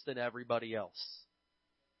worse than everybody else.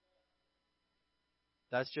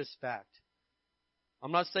 That's just fact.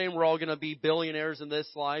 I'm not saying we're all going to be billionaires in this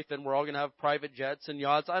life and we're all going to have private jets and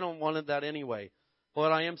yachts. I don't want that anyway. But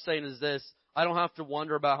what I am saying is this. I don't have to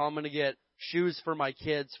wonder about how I'm going to get shoes for my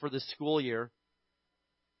kids for the school year.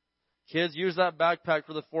 Kids, use that backpack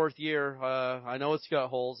for the 4th year. I know it's got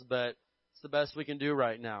holes, but it's the best we can do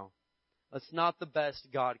right now. That's not the best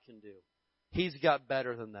God can do. He's got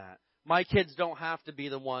better than that. My kids don't have to be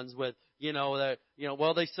the ones with,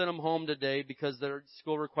 they sent them home today because their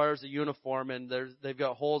school requires a uniform and they've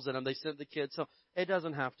got holes in them. They sent the kids. So it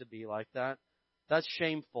doesn't have to be like that. That's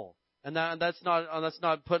shameful. And that's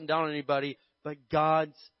not putting down on anybody, but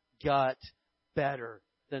God's got better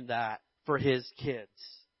than that for His kids.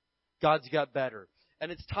 God's got better.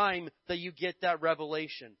 And it's time that you get that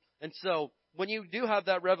revelation. And so when you do have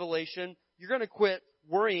that revelation, you're going to quit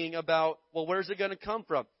worrying about, well, where's it going to come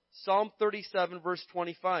from? Psalm 37, verse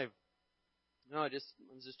 25. No, I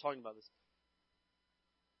was just talking about this.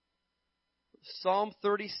 Psalm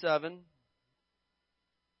 37.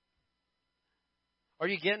 Are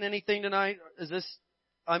you getting anything tonight?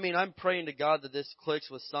 I'm praying to God that this clicks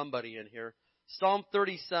with somebody in here. Psalm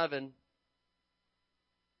 37.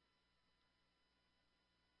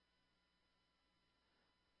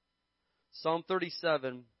 Psalm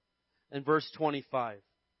 37 and verse 25.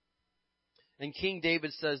 And King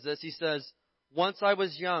David says this. He says, once I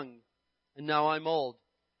was young, and now I'm old,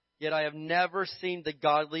 yet I have never seen the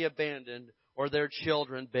godly abandoned or their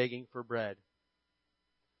children begging for bread.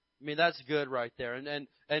 I mean, that's good right there.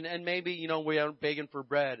 And maybe, we aren't begging for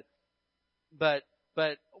bread, but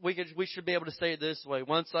we should be able to say it this way.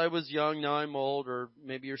 Once I was young, now I'm old, or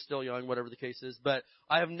maybe you're still young, whatever the case is. But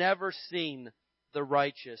I have never seen the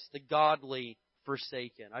righteous, the godly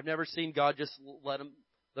forsaken. I've never seen God just let them,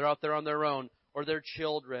 they're out there on their own, or their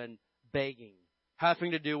children begging,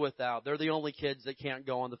 having to do without. They're the only kids that can't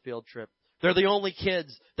go on the field trip. They're the only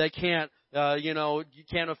kids that can't, you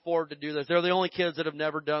can't afford to do this. They're the only kids that have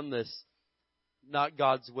never done this. Not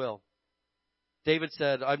God's will. David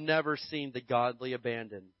said, I've never seen the godly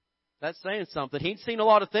abandoned. That's saying something. He'd seen a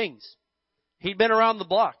lot of things. He'd been around the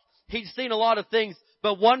block. He'd seen a lot of things.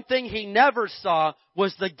 But one thing he never saw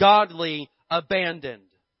was the godly abandoned.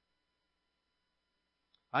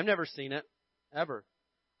 I've never seen it, ever.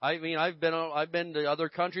 I mean, I've been to other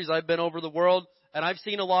countries. I've been over the world, and I've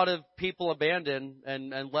seen a lot of people abandoned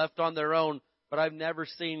and left on their own, but I've never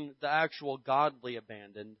seen the actual godly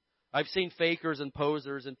abandoned. I've seen fakers and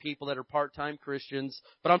posers and people that are part-time Christians,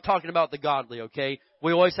 but I'm talking about the godly, okay?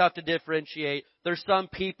 We always have to differentiate. There's some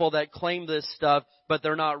people that claim this stuff, but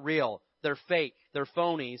they're not real. They're fake. They're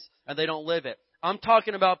phonies, and they don't live it. I'm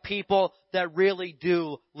talking about people that really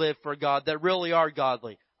do live for God, that really are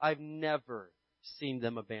godly. I've never seen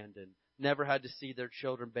them abandoned. Never had to see their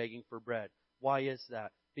children begging for bread. Why is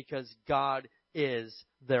that? Because God is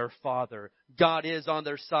their Father. God is on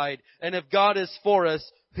their side. And if God is for us,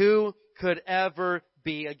 who could ever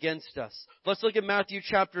be against us? Let's look at Matthew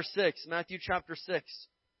chapter 6. Matthew chapter 6.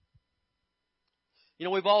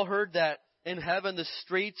 We've all heard that in heaven the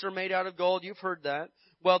streets are made out of gold. You've heard that.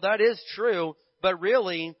 Well, that is true. But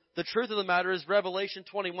really, the truth of the matter is Revelation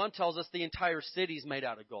 21 tells us the entire city is made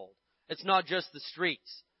out of gold. It's not just the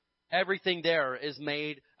streets. Everything there is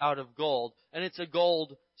made out of gold. And it's a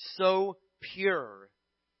gold so pure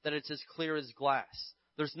that it's as clear as glass.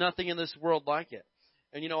 There's nothing in this world like it.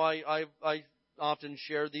 And I often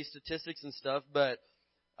share these statistics and stuff, but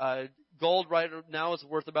gold right now is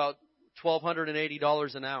worth about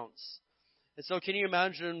 $1,280 an ounce. And so can you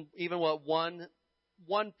imagine even what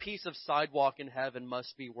one piece of sidewalk in heaven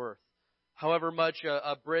must be worth? However much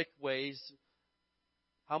a brick weighs,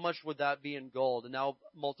 how much would that be in gold? And now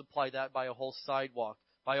multiply that by a whole sidewalk,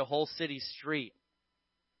 by a whole city street.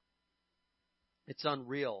 It's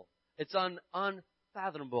unreal. It's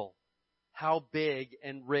unfathomable how big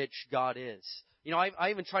and rich God is. You know, I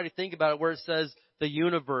even try to think about it where it says the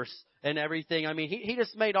universe and everything. I mean, he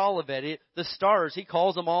just made all of it. The stars, he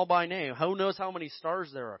calls them all by name. Who knows how many stars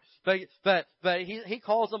there are? But he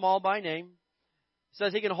calls them all by name. He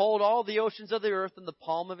says he can hold all the oceans of the earth in the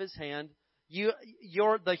palm of his hand.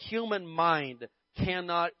 The human mind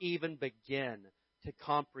cannot even begin to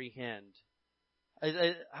comprehend.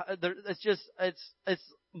 It's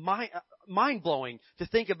mind blowing to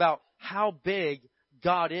think about how big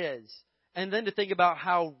God is, and then to think about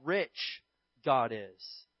how rich God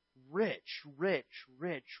is. Rich.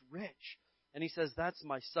 And he says, that's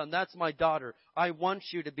my son, that's my daughter. I want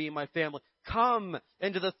you to be my family. Come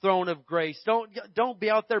into the throne of grace. Don't be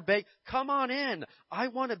out there begging. Come on in. I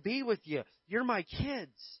want to be with you. You're my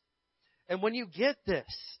kids. And when you get this,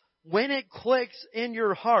 when it clicks in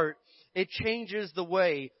your heart, it changes the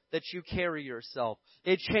way that you carry yourself.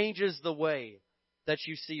 It changes the way that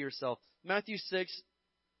you see yourself. Matthew 6,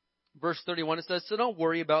 verse 31, it says, so don't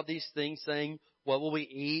worry about these things, saying, what will we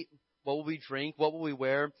eat? What will we drink? What will we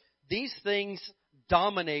wear? These things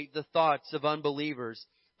dominate the thoughts of unbelievers,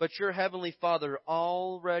 but your heavenly Father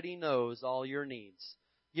already knows all your needs.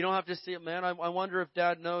 You don't have to see it, man. I wonder if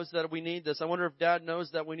Dad knows that we need this. I wonder if Dad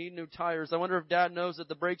knows that we need new tires. I wonder if Dad knows that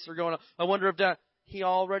the brakes are going on. I wonder if Dad... He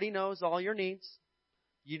already knows all your needs.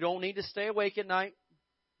 You don't need to stay awake at night.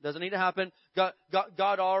 Doesn't need to happen.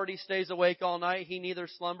 God already stays awake all night. He neither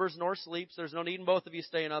slumbers nor sleeps. There's no need in both of you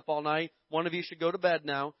staying up all night. One of you should go to bed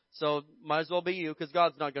now. So might as well be you, because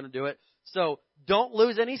God's not going to do it. So don't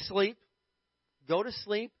lose any sleep. Go to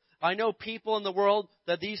sleep. I know people in the world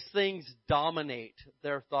that these things dominate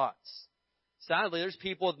their thoughts. Sadly, there's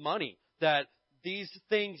people with money that these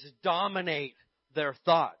things dominate their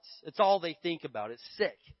thoughts. It's all they think about. It's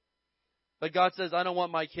sick. But God says, I don't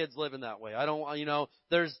want my kids living that way. I don't,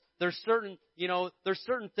 there's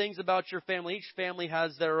certain things about your family. Each family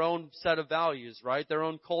has their own set of values, right? Their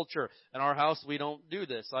own culture. In our house, we don't do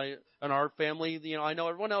this. In our family, I know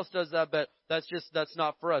everyone else does that, but that's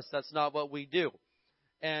not for us. That's not what we do.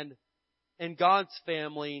 And in God's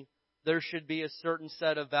family, there should be a certain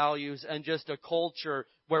set of values and just a culture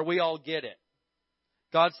where we all get it.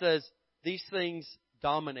 God says, these things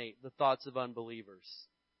dominate the thoughts of unbelievers.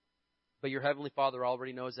 But your Heavenly Father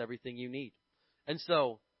already knows everything you need. And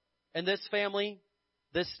so, in this family,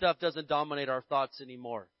 this stuff doesn't dominate our thoughts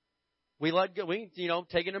anymore. We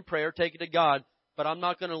take it in prayer, take it to God, but I'm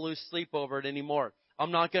not going to lose sleep over it anymore.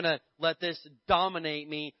 I'm not going to let this dominate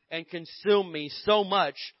me and consume me so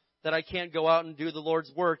much that I can't go out and do the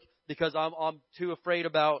Lord's work because I'm too afraid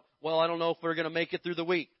about, I don't know if we're going to make it through the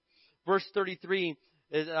week. Verse 33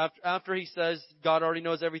 is after he says, God already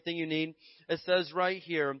knows everything you need. It says right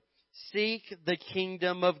here, seek the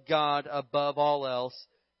kingdom of God above all else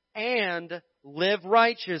and live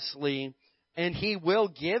righteously, and He will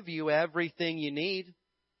give you everything you need.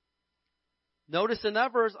 Notice in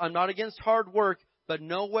that verse, I'm not against hard work, but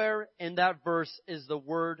nowhere in that verse is the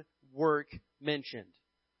word work mentioned.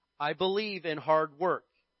 I believe in hard work,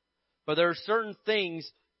 but there are certain things,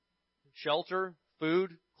 shelter,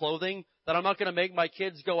 food, clothing, that I'm not going to make my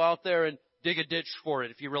kids go out there and dig a ditch for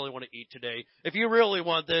it if you really want to eat today. If you really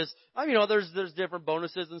want this, there's different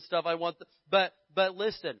bonuses and stuff I want. But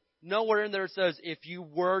listen, nowhere in there it says if you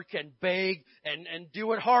work and beg and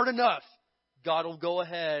do it hard enough, God will go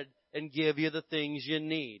ahead and give you the things you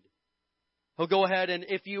need. He'll go ahead and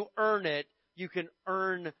if you earn it, you can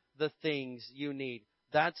earn the things you need.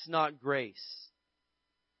 That's not grace.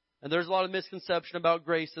 And there's a lot of misconception about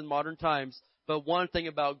grace in modern times. But one thing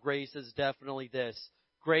about grace is definitely this.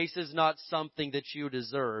 Grace is not something that you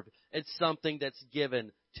deserve. It's something that's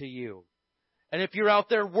given to you. And if you're out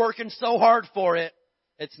there working so hard for it,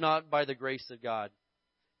 it's not by the grace of God.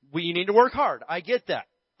 You need to work hard. I get that.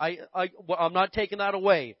 I'm not taking that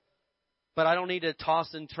away. But I don't need to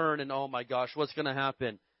toss and turn and, oh my gosh, what's going to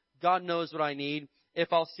happen? God knows what I need.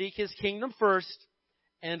 If I'll seek His kingdom first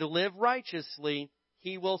and live righteously,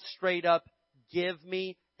 He will straight up give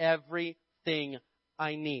me everything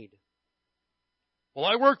I need. Well,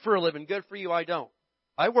 I work for a living. Good for you. I don't.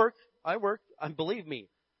 I work. And believe me,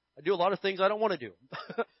 I do a lot of things I don't want to do.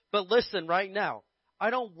 But listen, right now, I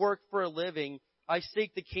don't work for a living. I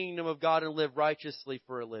seek the kingdom of God and live righteously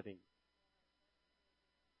for a living.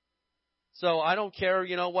 So I don't care,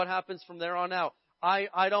 what happens from there on out.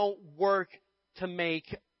 I don't work to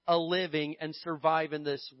make a living and survive in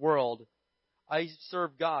this world. I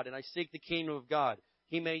serve God and I seek the kingdom of God.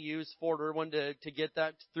 He may use Fort Irwin to get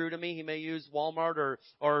that through to me. He may use Walmart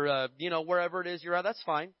or wherever it is you're at. That's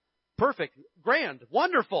fine. Perfect. Grand.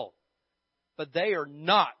 Wonderful. But they are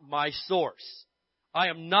not my source. I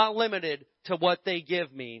am not limited to what they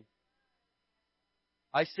give me.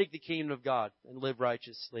 I seek the kingdom of God and live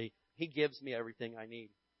righteously. He gives me everything I need.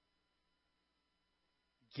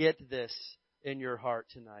 Get this in your heart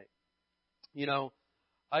tonight.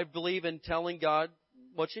 I believe in telling God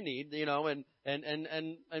what you need, and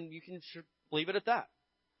you can leave it at that.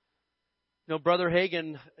 Brother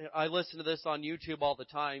Hagin, I listen to this on YouTube all the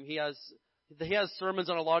time. He has sermons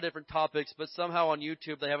on a lot of different topics, but somehow on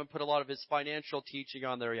YouTube they haven't put a lot of his financial teaching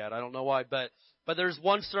on there yet. I don't know why, but there's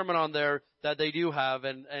one sermon on there that they do have,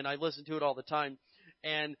 and I listen to it all the time.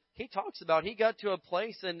 And he talks about he got to a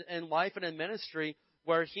place in life and in ministry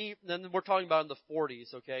where then we're talking about in the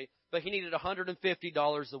 40s, okay? But he needed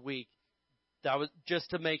 $150 a week. That was just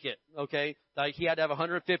to make it, okay? Like he had to have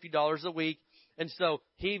 $150 a week. And so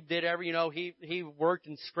he did he worked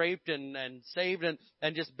and scraped and saved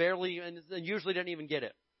and just barely, and usually didn't even get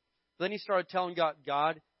it. Then he started telling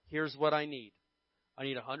God, here's what I need. I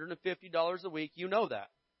need $150 a week. You know that.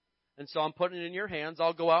 And so I'm putting it in your hands.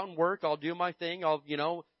 I'll go out and work. I'll do my thing.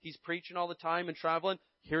 He's preaching all the time and traveling.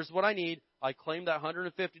 Here's what I need. I claim that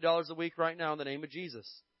 $150 a week right now in the name of Jesus.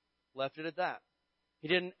 Left it at that. He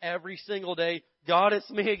didn't every single day, God, it's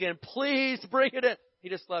me again. Please bring it in. He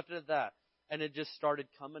just left it at that. And it just started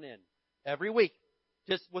coming in every week,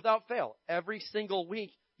 just without fail, every single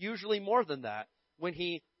week, usually more than that, when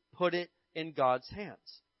he put it in God's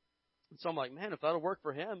hands. And so I'm like, man, if that'll work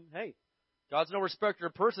for him, hey, God's no respecter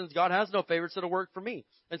of persons. God has no favorites that'll work for me.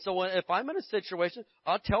 And so if I'm in a situation,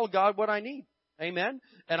 I'll tell God what I need. Amen?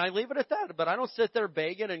 And I leave it at that. But I don't sit there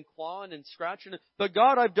begging and clawing and scratching. But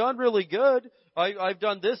God, I've done really good. I've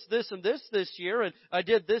done this, and this year. And I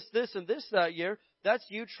did this, and this that year. That's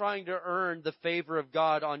you trying to earn the favor of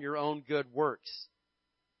God on your own good works.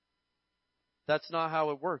 That's not how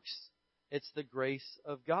it works. It's the grace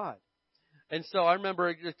of God. And so I remember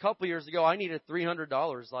a couple years ago, I needed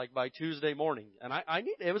 $300 like by Tuesday morning. And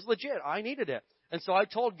it was legit. I needed it. And so I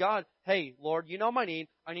told God, hey, Lord, you know my need.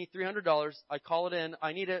 I need $300. I call it in.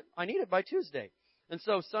 I need it by Tuesday. And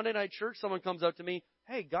so Sunday night church, someone comes up to me,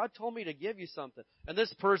 hey, God told me to give you something. And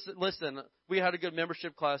this person, listen, we had a good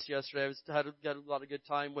membership class yesterday. I got a lot of good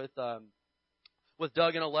time with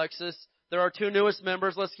Doug and Alexis. They're our two newest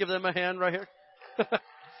members. Let's give them a hand right here.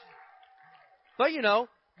 But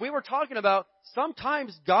we were talking about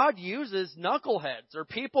sometimes God uses knuckleheads or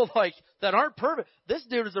people like that aren't perfect. This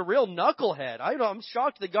dude is a real knucklehead. I'm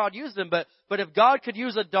shocked that God used him, but if God could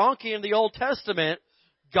use a donkey in the Old Testament,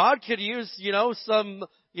 God could use,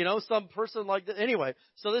 some person like that. Anyway,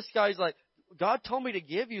 so this guy's like, God told me to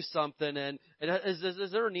give you something, and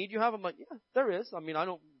is there a need you have? I'm like, yeah, there is. I mean, I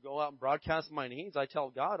don't go out and broadcast my needs. I tell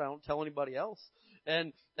God. I don't tell anybody else.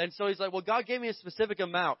 And so he's like, well, God gave me a specific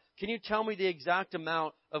amount. Can you tell me the exact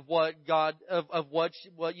amount of what God, of what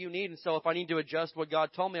you need? And so if I need to adjust what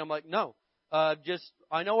God told me, I'm like, no, I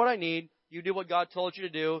know what I need. You do what God told you to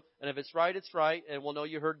do. And if it's right, it's right. And we'll know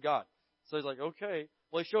you heard God. So he's like, okay.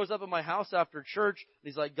 Well, he shows up at my house after church and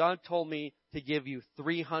he's like, God told me to give you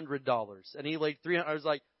 $300. And he laid $300. I was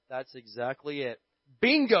like, that's exactly it.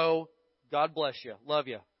 Bingo. God bless you. Love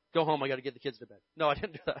you. Go home. I got to get the kids to bed. No, I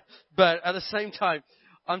didn't do that. But at the same time,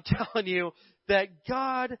 I'm telling you that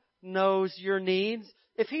God knows your needs.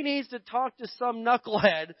 If he needs to talk to some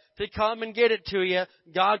knucklehead to come and get it to you,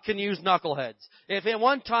 God can use knuckleheads. If at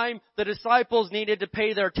one time the disciples needed to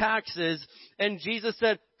pay their taxes and Jesus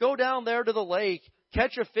said, go down there to the lake,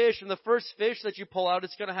 catch a fish, and the first fish that you pull out,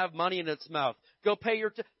 it's going to have money in its mouth. Go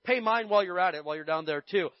pay mine while you're at it, while you're down there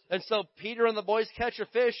too. And so Peter and the boys catch a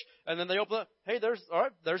fish, and then they open it. Hey,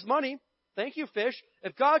 there's money. Thank you, fish.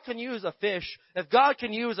 If God can use a fish, if God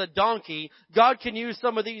can use a donkey, God can use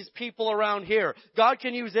some of these people around here. God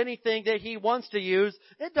can use anything that he wants to use.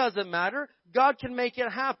 It doesn't matter. God can make it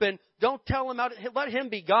happen. Don't tell him out. Let him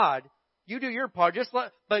be God. You do your part.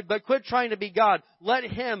 But quit trying to be God. Let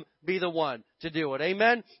him be the one to do it.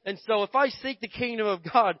 Amen? And so if I seek the kingdom of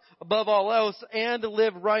God above all else and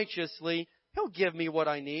live righteously, he'll give me what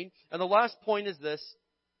I need. And the last point is this.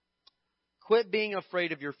 Quit being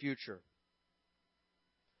afraid of your future.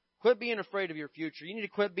 Quit being afraid of your future. You need to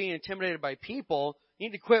quit being intimidated by people. You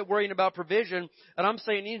need to quit worrying about provision. And I'm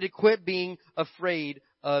saying you need to quit being afraid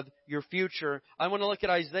of your future. I want to look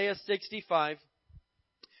at Isaiah 65.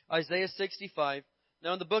 Isaiah 65.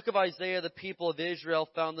 Now, in the book of Isaiah, the people of Israel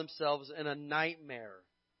found themselves in a nightmare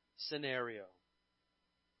scenario.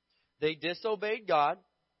 They disobeyed God,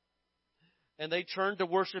 and they turned to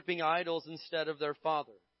worshiping idols instead of their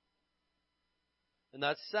Father. And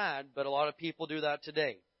that's sad, but a lot of people do that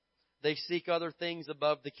today. They seek other things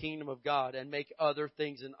above the kingdom of God and make other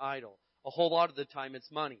things an idol. A whole lot of the time,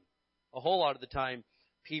 it's money. A whole lot of the time,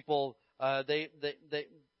 people they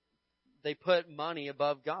put money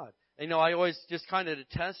above God. And, I always just kind of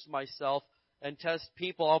to test myself and test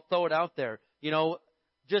people. I'll throw it out there.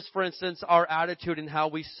 Just for instance, our attitude in how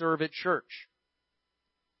we serve at church.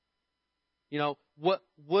 What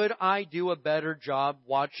would I do a better job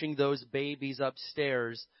watching those babies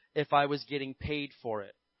upstairs if I was getting paid for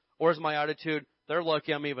it? Or is my attitude, they're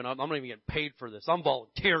lucky I'm not even getting paid for this. I'm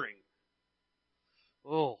volunteering.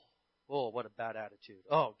 Oh, what a bad attitude.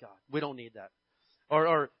 Oh, God, we don't need that. Or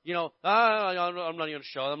I'm not even going to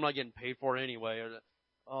show it. I'm not getting paid for it anyway.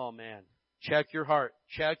 Oh, man. Check your heart.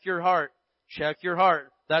 Check your heart. Check your heart.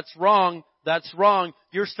 That's wrong. That's wrong.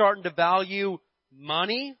 You're starting to value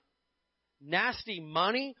money, nasty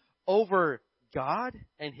money, over God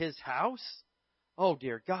and His house. Oh,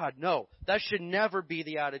 dear God, no. That should never be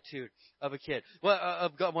the attitude of a kid. Well,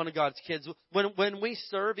 of God, one of God's kids. When we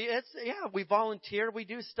serve, we volunteer, we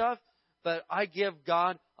do stuff, but I give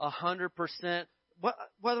God 100%,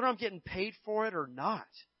 whether I'm getting paid for it or not.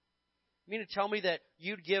 You mean to tell me that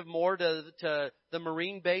you'd give more to the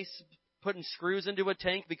Marine base putting screws into a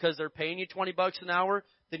tank because they're paying you $20 an hour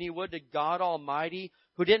than you would to God Almighty,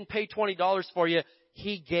 who didn't pay $20 for you?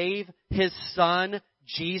 He gave His Son,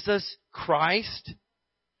 Jesus Christ.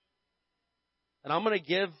 And I'm going to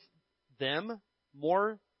give them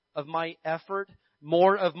more of my effort,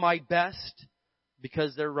 more of my best,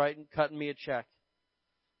 because they're cutting me a check.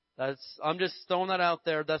 I'm just throwing that out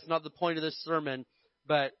there. That's not the point of this sermon.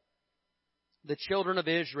 But the children of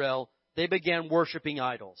Israel, they began worshiping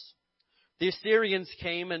idols. The Assyrians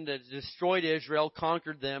came and destroyed Israel,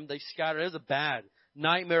 conquered them. They scattered. It was a bad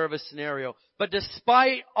nightmare of a scenario. But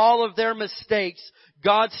despite all of their mistakes,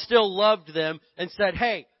 God still loved them and said,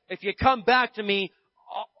 hey, if you come back to me,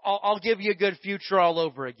 I'll give you a good future all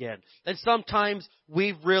over again. And sometimes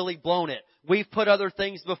we've really blown it. We've put other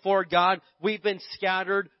things before God. We've been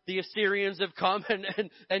scattered. The Assyrians have come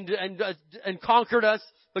and conquered us.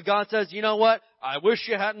 But God says, you know what? I wish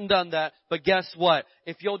you hadn't done that. But guess what?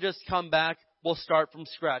 If you'll just come back, we'll start from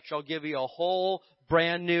scratch. I'll give you a whole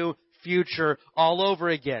brand new future all over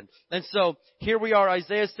again. And so here we are,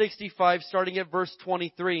 Isaiah 65, starting at verse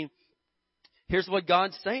 23. Here's what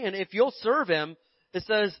God's saying. If you'll serve Him, it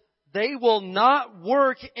says, they will not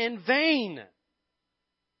work in vain.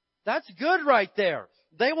 That's good right there.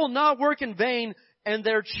 They will not work in vain, and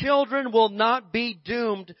their children will not be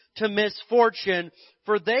doomed to misfortune,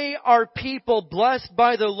 for they are people blessed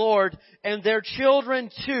by the Lord, and their children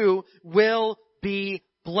too will be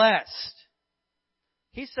blessed.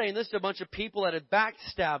 He's saying this to a bunch of people that had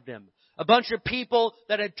backstabbed Him. A bunch of people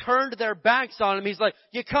that had turned their backs on Him. He's like,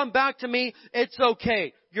 you come back to me, it's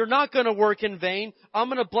okay. You're not going to work in vain. I'm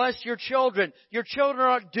going to bless your children. Your children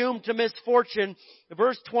are not doomed to misfortune.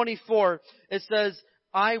 Verse 24, it says,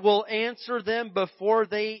 I will answer them before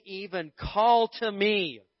they even call to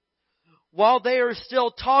me. While they are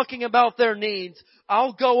still talking about their needs,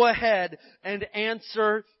 I'll go ahead and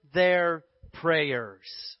answer their prayers.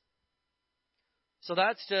 So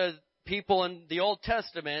that's to people in the Old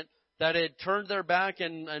Testament that had turned their back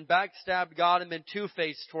and backstabbed God and been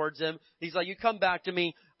two-faced towards Him. He's like, you come back to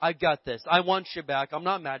me, I've got this. I want you back. I'm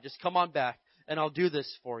not mad. Just come on back and I'll do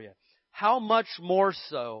this for you. How much more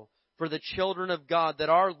so for the children of God that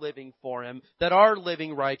are living for Him, that are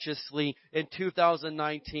living righteously in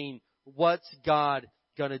 2019? What's God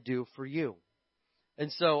gonna do for you?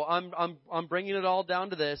 And so I'm bringing it all down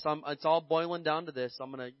to this. It's all boiling down to this. I'm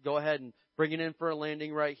gonna go ahead and bring it in for a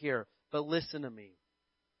landing right here. But listen to me.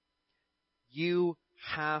 You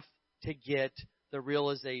have to get the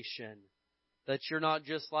realization that you're not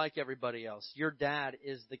just like everybody else. Your dad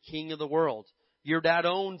is the king of the world. Your dad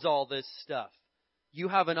owns all this stuff. You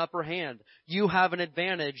have an upper hand. You have an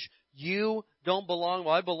advantage. You don't belong,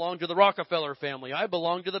 I belong to the Rockefeller family. I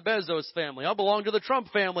belong to the Bezos family. I belong to the Trump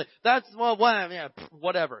family.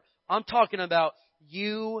 Whatever. I'm talking about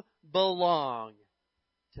you belong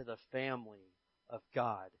to the family of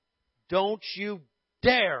God. Don't you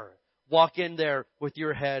dare walk in there with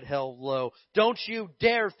your head held low. Don't you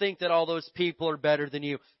dare think that all those people are better than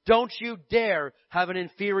you. Don't you dare have an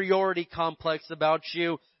inferiority complex about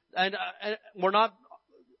you. And we're not,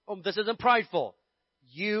 this isn't prideful.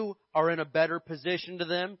 You are in a better position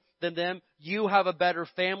than them. You have a better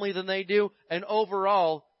family than they do. And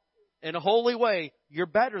overall, in a holy way, you're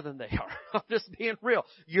better than they are. I'm just being real.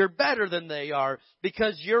 You're better than they are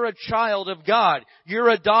because you're a child of God. You're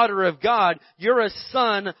a daughter of God. You're a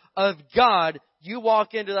son of God. You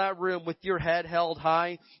walk into that room with your head held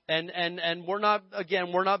high, and we're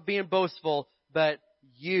not being boastful, but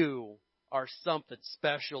you are something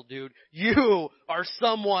special, dude. You are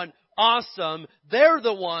someone awesome. They're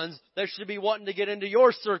the ones that should be wanting to get into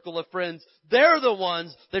your circle of friends. They're the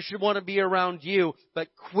ones that should want to be around you. But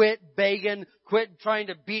quit begging. Quit trying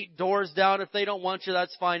to beat doors down. If they don't want you,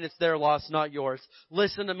 that's fine. It's their loss, not yours.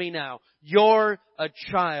 Listen to me now. You're a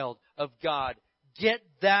child of God. Get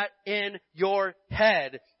that in your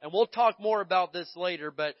head. And we'll talk more about this later,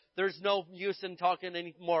 but there's no use in talking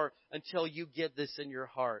anymore until you get this in your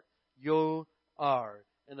heart. You are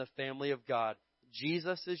in the family of God.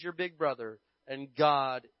 Jesus is your big brother, and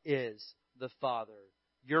God is the Father.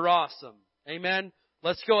 You're awesome. Amen?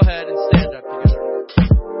 Let's go ahead and stand up together.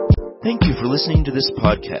 Thank you for listening to this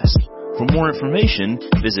podcast. For more information,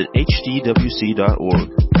 visit hdwc.org.